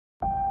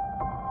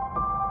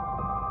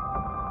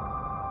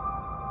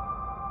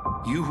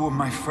You were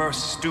my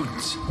first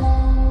students.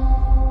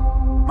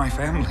 My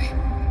family.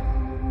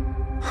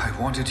 I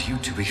wanted you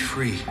to be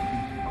free.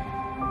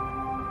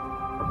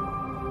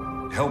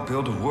 Help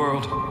build a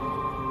world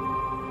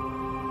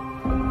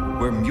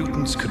where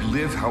mutants could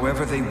live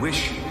however they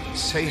wish,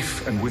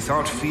 safe and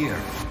without fear.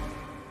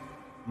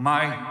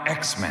 My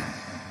X-Men.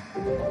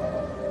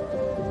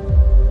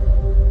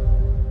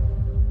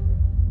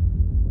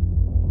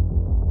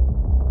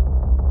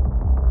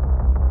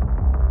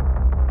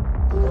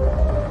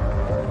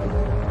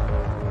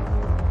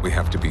 We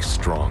have to be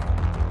strong.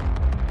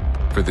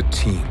 For the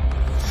team.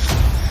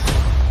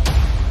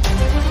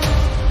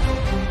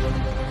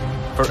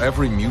 For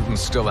every mutant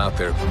still out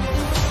there,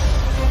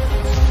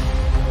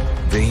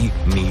 they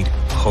need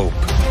hope.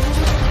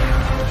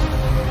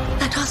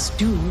 Let us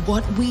do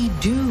what we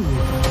do.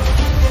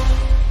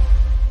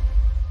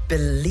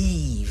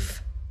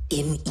 Believe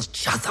in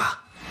each other.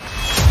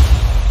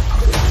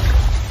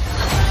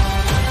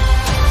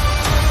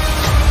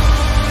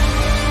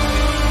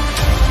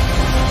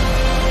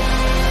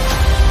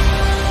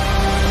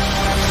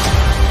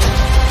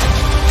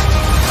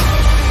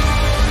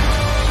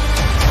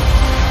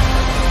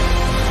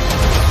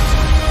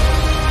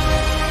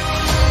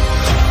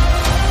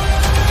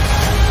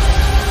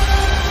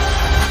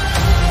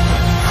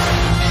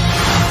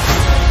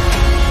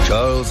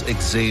 Charles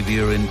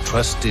Xavier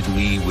entrusted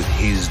me with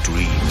his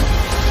dream.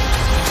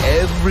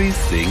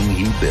 Everything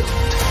he built.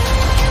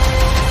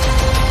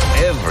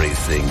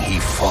 Everything he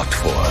fought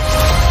for.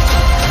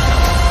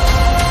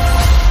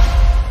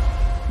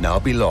 Now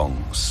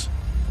belongs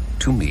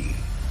to me.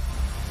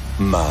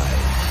 My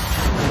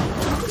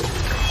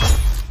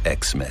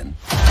X-Men.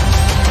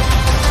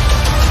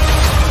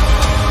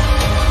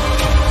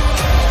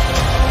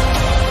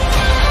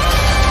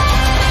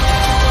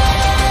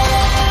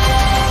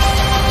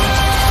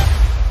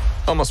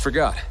 Almost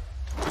forgot.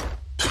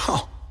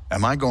 Oh,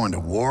 am I going to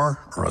war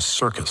or a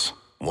circus?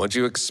 What'd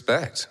you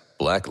expect?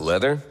 Black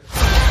leather?